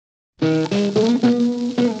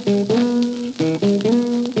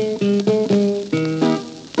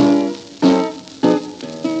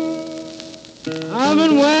I've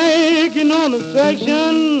been working on a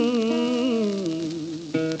section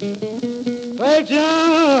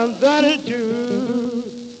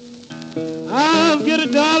 32. I'll get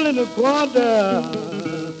 $1 and a quarter.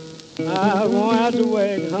 I won't have to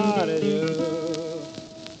work hard at you.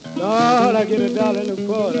 Lord, I get $1 and a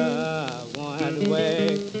quarter. I won't have to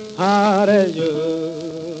work hard at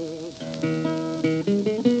you.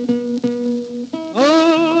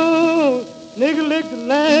 Oh, nigga lick the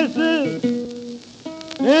lasses,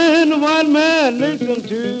 and the white man licks them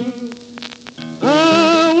too.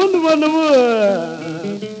 I wonder what in the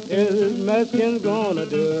world is this Mexican gonna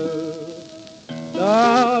do?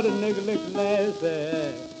 Lord, the nigga licks the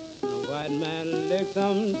lasses, and the white man licks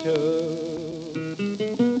them too.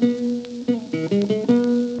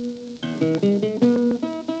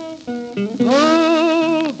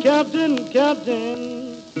 Oh, Captain,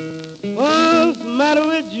 Captain, what's the matter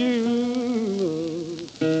with you?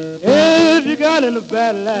 If you got in a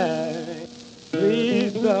bad life,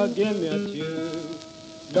 please give me a chew.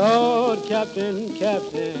 Lord, Captain,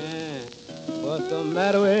 Captain, what's the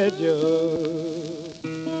matter with you?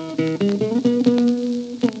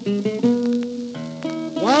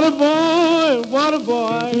 Water boy,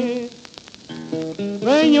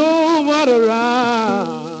 bring your water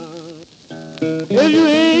around. If you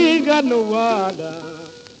ain't got no water,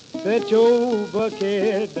 set your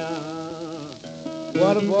bucket down.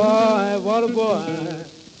 Water boy,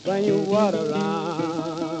 bring your water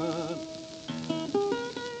around.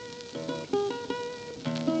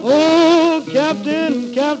 Oh,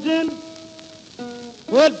 Captain, Captain,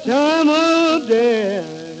 what time of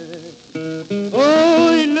day?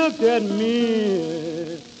 Oh, he looked at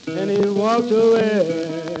me and he walked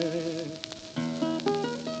away.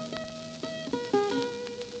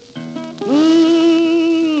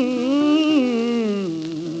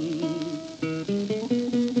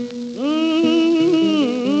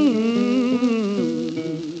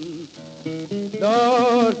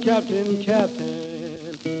 Lord, Captain,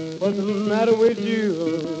 Captain, what's the matter with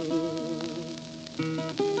you?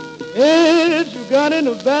 If you got in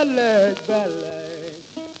a bad leg, please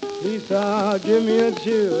give me a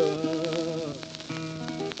cheer.